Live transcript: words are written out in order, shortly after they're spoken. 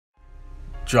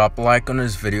Drop a like on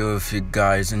this video if you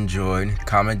guys enjoyed.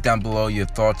 Comment down below your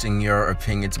thoughts and your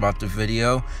opinions about the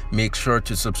video. Make sure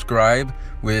to subscribe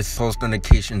with post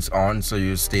notifications on so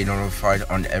you stay notified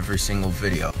on every single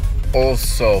video.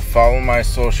 Also, follow my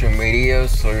social media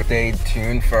so stay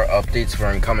tuned for updates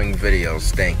for incoming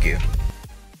videos. Thank you.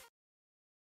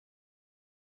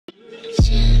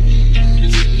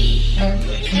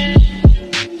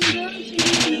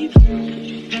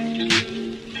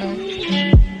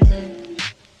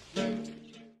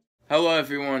 Hello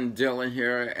everyone, Dylan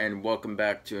here, and welcome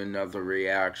back to another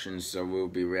reaction. So we'll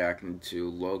be reacting to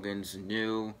Logan's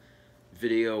new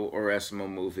video or SML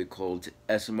movie called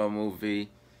SML Movie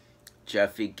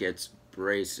Jeffy Gets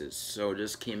Braces. So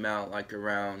this came out like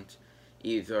around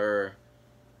 2 or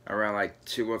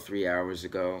 3 hours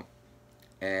ago,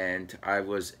 and I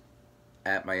was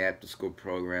at my after school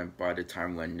program by the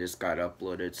time when this got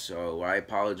uploaded, so I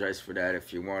apologize for that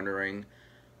if you're wondering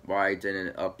why I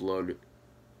didn't upload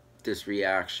this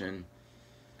reaction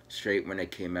straight when it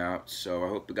came out. So I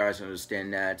hope you guys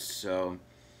understand that. So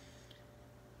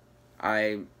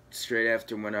straight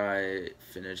after when I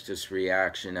finish this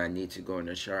reaction, I need to go in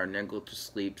the shower and then go to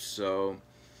sleep. So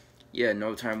yeah,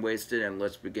 no time wasted, and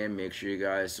let's begin. Make sure you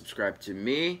guys subscribe to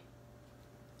me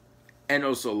and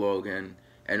also Logan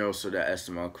and also the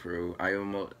SML crew. I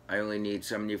only need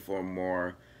 74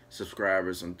 more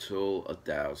subscribers until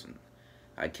 1,000.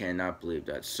 I cannot believe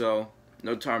that. So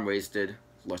no time wasted.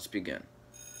 Let's begin.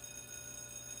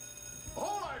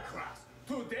 Alright, class.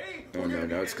 Today, oh no,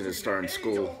 now it's gonna start in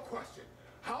school. Question.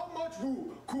 How much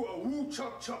woo could a woo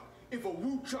chuck chuck if a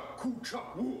woo chuck could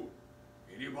chuck woo?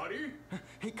 Anybody?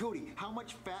 Hey Cody, how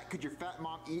much fat could your fat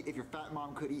mom eat if your fat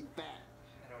mom could eat fat?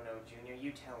 I don't know, Junior.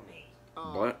 You tell me.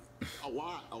 What? A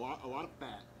lot of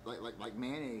fat, like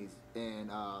mayonnaise and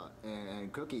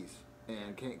cookies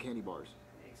and candy bars.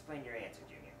 Explain your answer,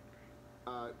 Junior.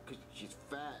 'Cause she's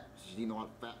fat. She's eating a lot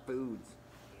of fat foods.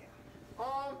 Yeah.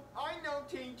 I know,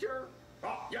 teacher.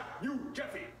 Yeah, you,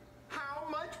 Jeffy. How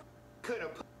much could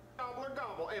a gobbler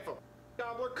gobble if a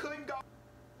gobbler couldn't gobble?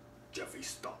 Jeffy,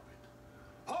 stop it.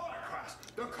 Alright, class.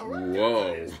 The correct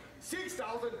answer is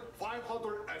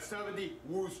 6,570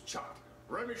 woos chucked.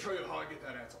 Let me show you how I get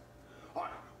that answer.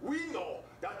 Alright, we know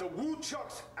that the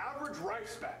woodchuck's average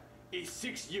lifespan is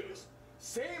 6 years.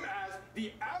 Same as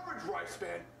the average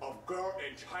lifespan of girl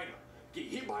in China. Get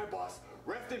hit by a bus,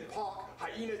 left in park,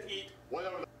 hyenas eat,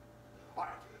 whatever.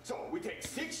 Alright, so we take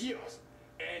 6 years,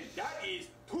 and that is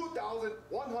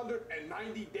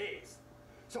 2,190 days.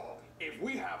 So if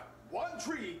we have one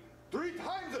tree 3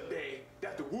 times a day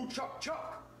that the woodchuck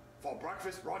chuck for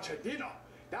breakfast, lunch, and dinner,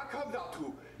 that comes out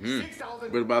to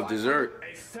 6,000. What about dessert?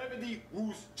 70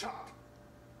 woos chucked.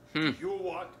 You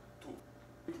want to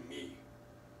me?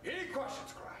 Any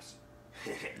questions, class?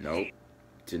 Nope.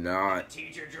 Do not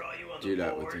Teacher draw you on do the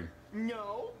that board? with him.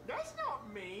 No, that's not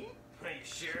me. Are you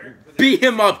sure? Beat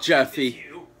him up, Jeffy.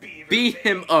 You, beaver Beat face.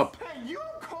 him up. Hey, you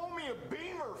don't call me a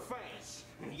beaver face.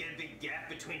 You get a big gap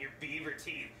between your beaver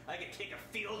teeth. I could kick a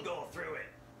field goal through it.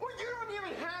 Well, you don't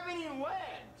even have any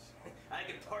legs. I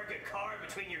could park a car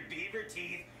between your beaver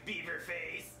teeth, beaver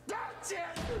face. That's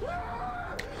it.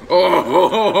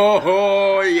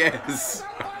 Oh, yes.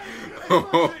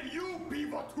 You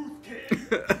beaver tooth kid.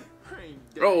 Hey,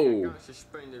 Dad, Oh. I got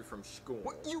suspended from school.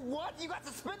 What? You got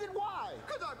suspended? Why?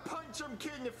 Because I punched some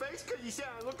kid in the face because he said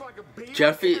I look like a beaver.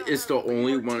 Jeffy and I is have the beaver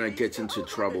only one that teeth. gets into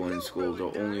trouble in school.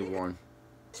 The only one.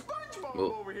 SpongeBob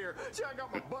Well, over here. See, I got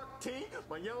my buck teeth,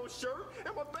 my yellow shirt,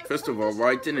 and my best first of friend all,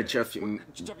 why Jeffy. didn't Jeffy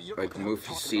Jeffy, you don't like know what move you're his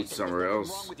talking seat about. somewhere There's nothing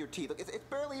else? wrong with your teeth. Look, it's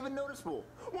barely even noticeable.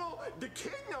 Well, the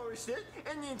kid noticed it,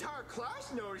 and the entire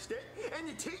class noticed it, and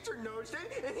the teacher noticed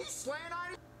it, and he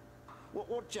slant-eyed.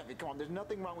 Well, Jeffy, come on. There's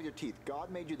nothing wrong with your teeth. God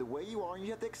made you the way you are, and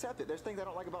you have to accept it. There's things I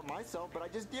don't like about myself, but I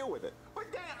just deal with it. But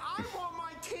Dad, I want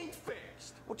my teeth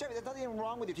fixed. Well, Jeffy, there's nothing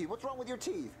wrong with your teeth. What's wrong with your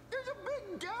teeth? There's a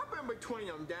big gap in between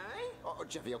them, Daddy. Oh,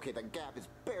 Jeffy, okay, that gap is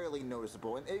barely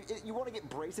noticeable. And you want to get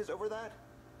braces over that?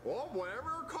 Well,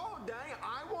 whatever it's called, Daddy,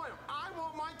 I want 'em. I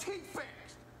want my teeth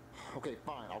fixed. Okay,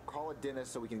 fine. I'll call a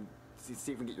dentist so we can see if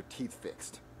we can get your teeth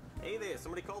fixed. Hey there,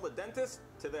 somebody called a dentist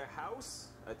to their house?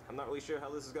 I'm not really sure how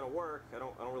this is gonna work. I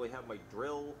don't really have my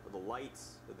drill, or the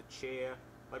lights, or the chair.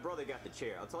 My brother got the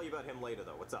chair. I'll tell you about him later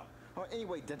though. What's up?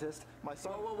 Anyway, dentist, my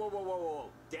son... Whoa.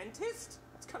 Dentist?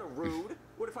 That's kind of rude.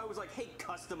 What if I was like, hey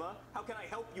customer, how can I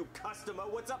help you customer?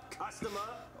 What's up customer?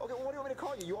 Okay, well, what do you want me to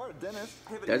call you? You are a dentist.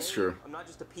 I have a That's name. true. I'm not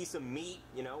just a piece of meat,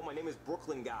 you know? My name is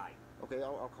Brooklyn Guy. Okay,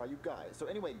 I'll call you Guy. So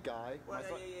anyway, Guy... Well, my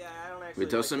son... yeah, I don't actually It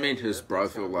doesn't like mean that his either. brother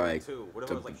That sounds like weird, too. What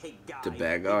if I was like, hey guy, the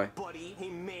bad guy? hey buddy, hey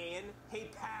man,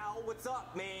 hey pal, what's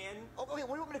up man? Oh, okay, what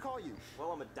do you want me to call you?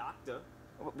 Well, I'm a doctor.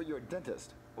 But you're a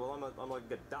dentist. Well, I'm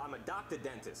a doctor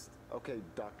dentist. Okay,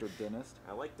 Dr. Dentist.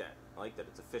 I like that.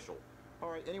 It's official. All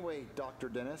right, anyway, Dr.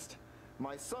 Dentist.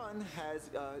 My son has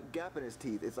a gap in his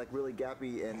teeth. It's like really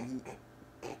gappy and he...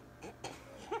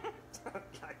 God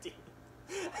damn.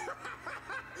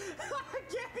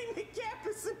 Gabby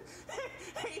McGappison.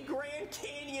 Hey, Grand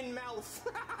Canyon mouth.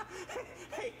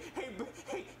 Hey,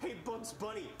 Bugs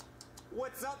Bunny.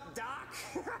 What's up, Doc?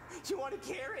 You want a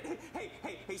carrot? Hey,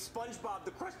 SpongeBob,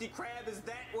 the Krusty Krab is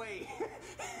that way.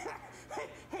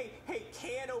 hey,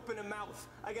 can opener mouth.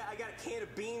 I got a can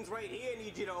of beans right here I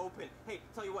need you to open. Hey,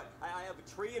 tell you what, I have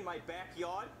a tree in my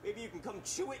backyard. Maybe you can come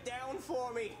chew it down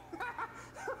for me.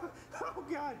 Oh,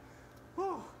 God.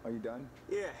 Whew. Are you done?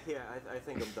 Yeah, I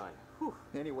think I'm done. Whew.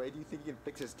 Anyway, do you think you can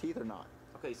fix his teeth or not?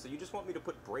 Okay, so you just want me to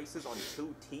put braces on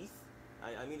 2 teeth?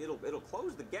 I mean, it'll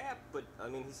close the gap, but I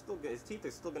mean, his teeth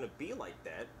are still gonna be like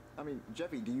that. I mean,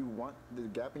 Jeffy, do you want the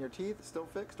gap in your teeth still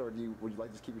fixed, or would you like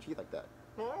to just keep your teeth like that?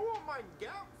 Well, I want my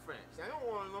gap fixed. I don't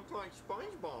want to look like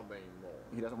SpongeBob anymore.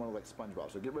 He doesn't want to look like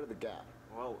SpongeBob, so get rid of the gap.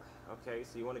 Well, okay,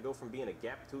 so you want to go from being a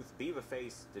gap-toothed beaver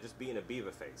face to just being a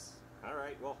beaver face. All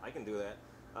right, well, I can do that.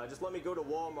 Just let me go to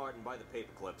Walmart and buy the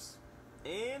paper clips.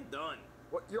 And done.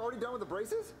 What, you're already done with the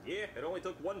braces? Yeah, it only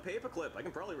took 1 paper clip. I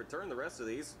can probably return the rest of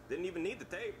these. Didn't even need the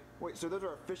tape. Wait, so those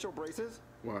are official braces?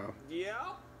 Wow.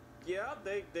 Yeah,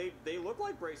 they look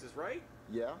like braces, right?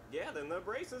 Yeah? Yeah, then they're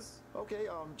braces. Okay,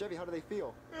 Jeffy, how do they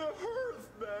feel? It hurts,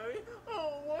 Daddy. I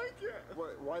don't like it.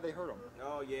 Why they hurt them?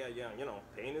 Oh, yeah, you know,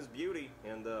 pain is beauty,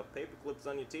 and paper clips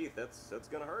on your teeth, that's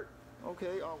gonna hurt.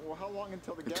 Okay, well, how long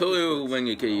until the gap Until is fixed? when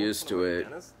you get used to it,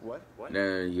 What?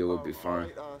 then you will be fine.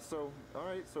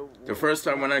 Alright, so... The first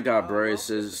time when I got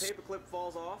braces, If the paper clip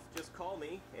falls off, just call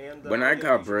me, and... when I yeah, got you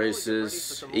should probably get ready for braces,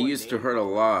 some it more used to name hurt a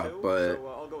calling, lot, too, but so,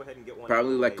 I'll go ahead and get one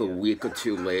probably out like a of the way, week or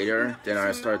 2 later, then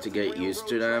I started to get used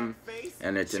to them,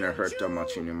 and it didn't hurt that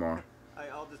much anymore.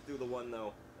 I'll just do the one,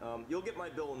 though. You'll get my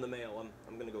bill in the mail.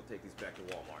 I'm gonna go take these back to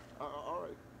Walmart.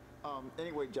 Alright.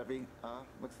 Anyway, Jeffy,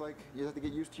 looks like you have to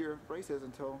get used to your braces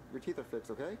until your teeth are fixed,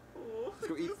 okay? Let's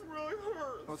go eat. This really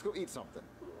hurts. Let's go eat something.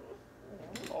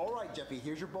 Alright, Jeffy,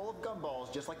 here's your bowl of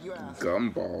gumballs, just like you asked.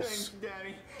 Gumballs. Thanks,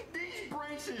 Daddy. These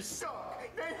braces suck.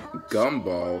 They hurt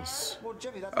Gumballs. Well,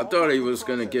 Jeffy, that's I all thought part he of the was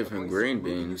gonna process give of him braces green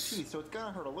removing your beans. teeth, so it's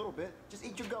gonna hurt a little bit. Just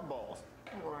eat your gumballs.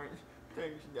 All right.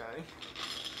 Thanks, Daddy.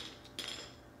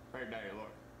 Hey, Daddy,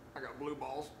 look. I got blue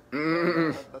balls.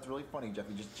 That's really funny,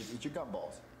 Jeffy. Just eat your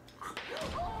gumballs. It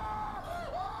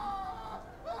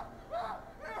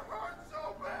hurts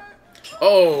so bad.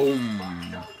 Oh, Those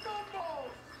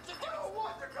gumballs. I don't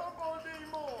want the gumballs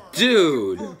anymore.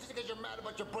 dude. Just because you're mad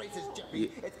about your braces,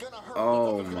 Jeffy, it's gonna hurt.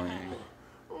 Oh, It's gonna man. happen.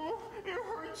 Oh, it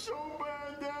hurts so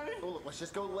bad, Daddy. Oh, look, let's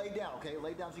just go lay down, okay?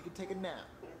 Lay down so you can take a nap.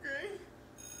 Okay.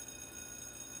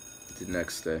 The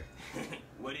next day.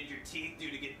 What did your teeth do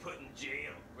to get put in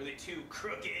jail? Were they too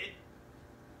crooked?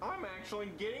 I'm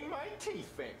actually getting my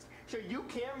teeth fixed, so you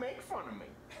can't make fun of me.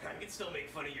 I can still make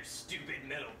fun of your stupid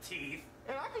metal teeth.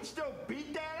 And I can still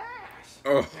beat that ass.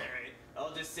 Oh, Alright,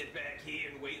 I'll just sit back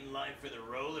here and wait in line for the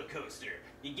roller coaster.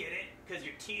 You get it? Because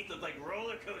your teeth look like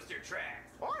roller coaster tracks.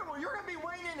 All right, well, you're going to be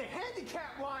waiting in the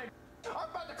handicap line. I'm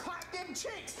about to clap them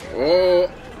cheeks.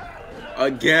 oh,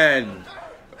 again.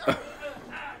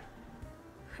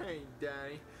 Hey,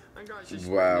 Daddy. I got Wow.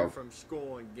 suspended from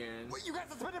school again. Wait, you got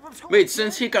suspended from school? Wait,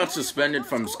 since he got suspended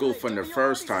from school from the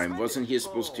first time, wasn't he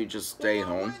supposed to just stay Well, I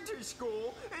home? went to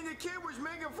school, and the kid was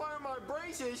making fun of my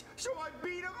braces, so I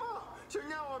beat him up. So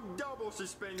now I'm double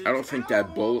suspended. I don't think and I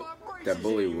that don't want my braces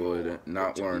bully anymore. would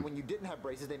not Jeffy, learn. when you didn't have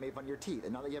braces, they made fun of your teeth.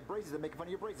 And now that you have braces, they're making fun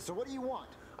of your braces. So what do you want?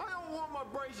 I don't want my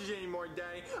braces anymore,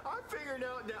 Daddy. I figured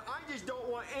out that I just don't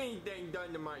want anything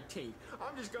done to my teeth.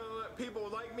 I'm just gonna let people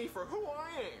like me for who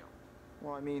I am.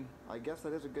 Well, I mean, I guess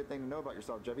that is a good thing to know about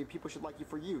yourself, Jeffy. People should like you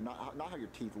for you, not how your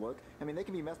teeth look. I mean, they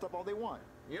can be messed up all they want.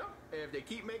 Yep, and if they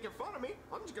keep making fun of me,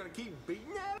 I'm just gonna keep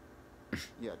beating at them.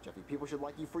 Yeah, Jeffy, people should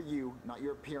like you for you, not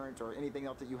your appearance or anything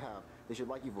else that you have. They should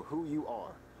like you for who you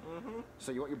are. Mm-hmm.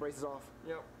 So you want your braces off?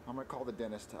 Yep. I'm gonna call the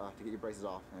dentist to get your braces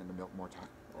off and to milk more time.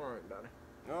 All right, Daddy.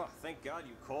 Oh, thank God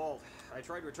you called. I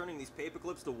tried returning these paper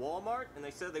clips to Walmart, and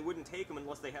they said they wouldn't take them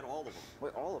unless they had all of them.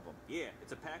 Wait, all of them? Yeah,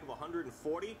 it's a pack of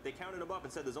 140. They counted them up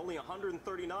and said there's only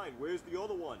 139. Where's the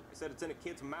other one? I said it's in a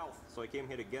kid's mouth, so I came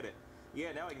here to get it.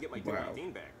 Yeah, now I can get my Wow.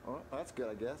 219 back. Oh, that's good,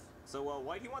 I guess. So,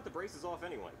 why'd he want the braces off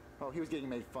anyway? Oh, he was getting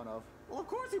made fun of. Well, of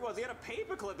course he was. He had a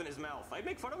paper clip in his mouth. I'd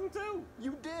make fun of him, too.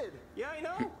 You did! Yeah, I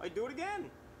know. I'd do it again.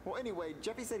 Well, anyway,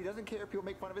 Jeffy said he doesn't care if people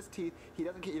make fun of his teeth. He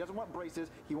doesn't care. He doesn't want braces.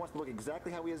 He wants to look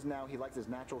exactly how he is now. He likes his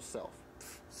natural self.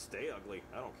 Stay ugly.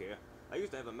 I don't care. I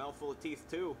used to have a mouthful of teeth,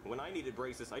 too. When I needed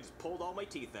braces, I just pulled all my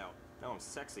teeth out. Now I'm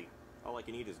sexy. All I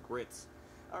can eat is grits.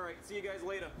 Alright, see you guys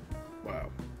later. Wow.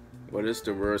 What is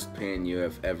the worst pain you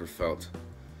have ever felt?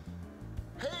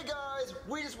 Hey guys,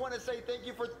 we just want to say thank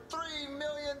you for 3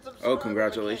 million subscribers. Oh,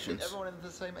 congratulations. Everyone in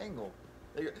the same angle.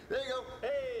 There you go.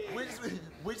 Hey!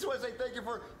 We just want to say thank you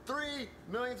for 3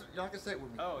 million. You're not going to say it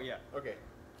with me. Oh, yeah. Okay.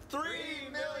 3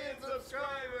 million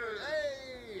subscribers!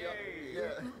 Hey!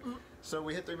 Yeah. So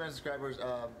we hit 3 million subscribers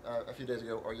a few days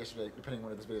ago, or yesterday, depending on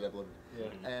when this video is uploaded.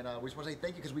 Yeah. And we just want to say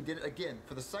thank you because we did it again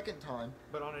for the second time.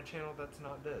 But on a channel that's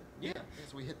not dead. Yeah.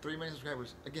 So we hit 3 million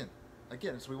subscribers again.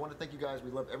 So we want to thank you guys.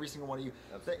 We love every single one of you.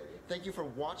 Thank you for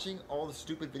watching all the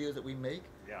stupid videos that we make.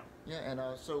 Yeah. Yeah, and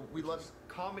so we love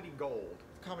comedy gold.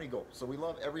 Comedy gold. So we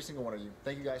love every single one of you.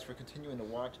 Thank you guys for continuing to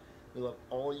watch. We love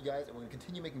all you guys, and we're going to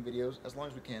continue making videos as long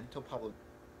as we can till Pablo.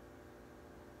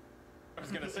 I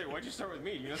was gonna say, why'd you start with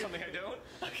me? You know something I don't?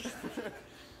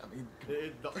 I mean,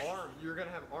 The arm, you're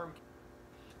gonna have arm.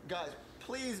 guys,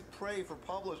 please pray for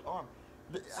Pablo's arm.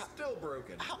 Still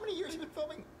broken. How many years have you been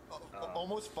filming?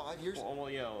 Almost 5 years? Well,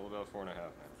 yeah, about 4.5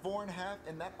 now. 4.5,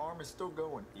 and that arm is still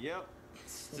going. Yep.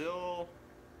 Still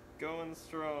going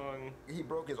strong. He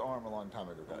broke his arm a long time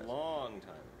ago, guys. A long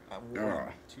time ago.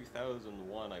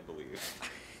 2001, I believe.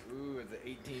 Ooh, it's an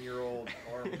 18-year-old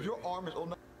arm. Your arm is old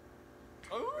enough.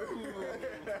 Ooh.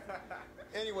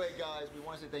 Anyway, guys, we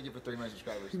want to say thank you for 3 million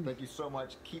subscribers. Thank you so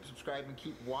much. Keep subscribing,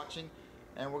 keep watching,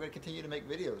 and we're going to continue to make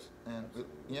videos. And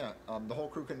yeah, the whole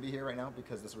crew couldn't be here right now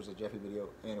because this was a Jeffy video,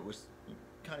 and it was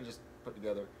kind of just put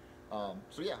together.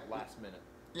 So yeah, Last minute.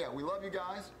 yeah, we love you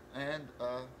guys, and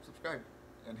subscribe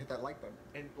and hit that like button.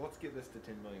 And let's get this to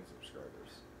 10 million subscribers.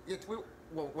 Yeah,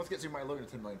 well, let's get SuperLuigiLogan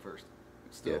to 10 million first.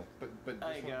 Still, But this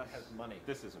I one guess has money.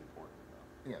 this is important,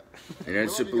 though. yeah. And then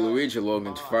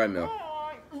SuperLuigiLogan to 5 mil.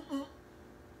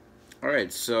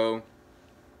 Alright, so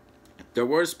the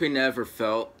worst pain I ever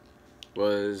felt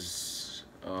was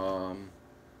I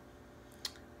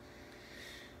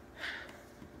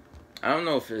don't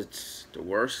know if it's the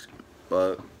worst,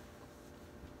 but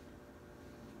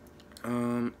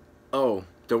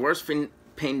the worst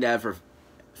pain I ever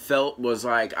felt was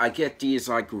like I get these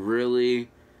like really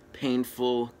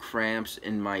painful cramps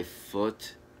in my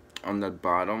foot on the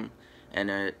bottom, and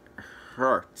it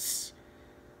hurts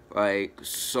like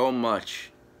so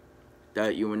much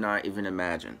that you would not even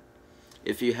imagine.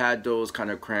 If you had those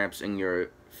kind of cramps in your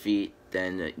feet,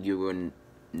 then you wouldn't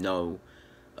know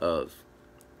of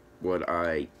what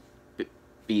I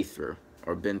been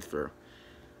through.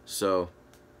 So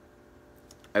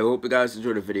I hope you guys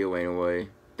enjoyed the video anyway.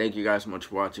 Thank you guys so much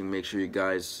for watching. Make sure you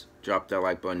guys drop that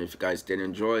like button if you guys did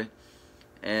enjoy,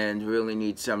 and really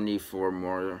need 74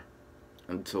 more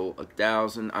until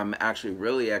 1,000. I'm actually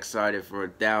really excited for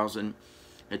 1,000.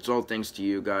 It's all thanks to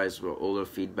you guys for all the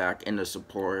feedback and the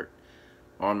support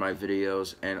on my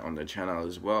videos and on the channel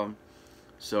as well.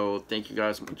 So thank you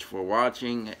guys so much for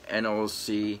watching, and I will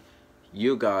see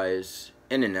you guys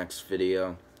in the next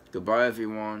video. Goodbye,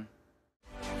 everyone.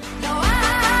 No,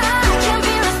 I can't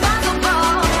be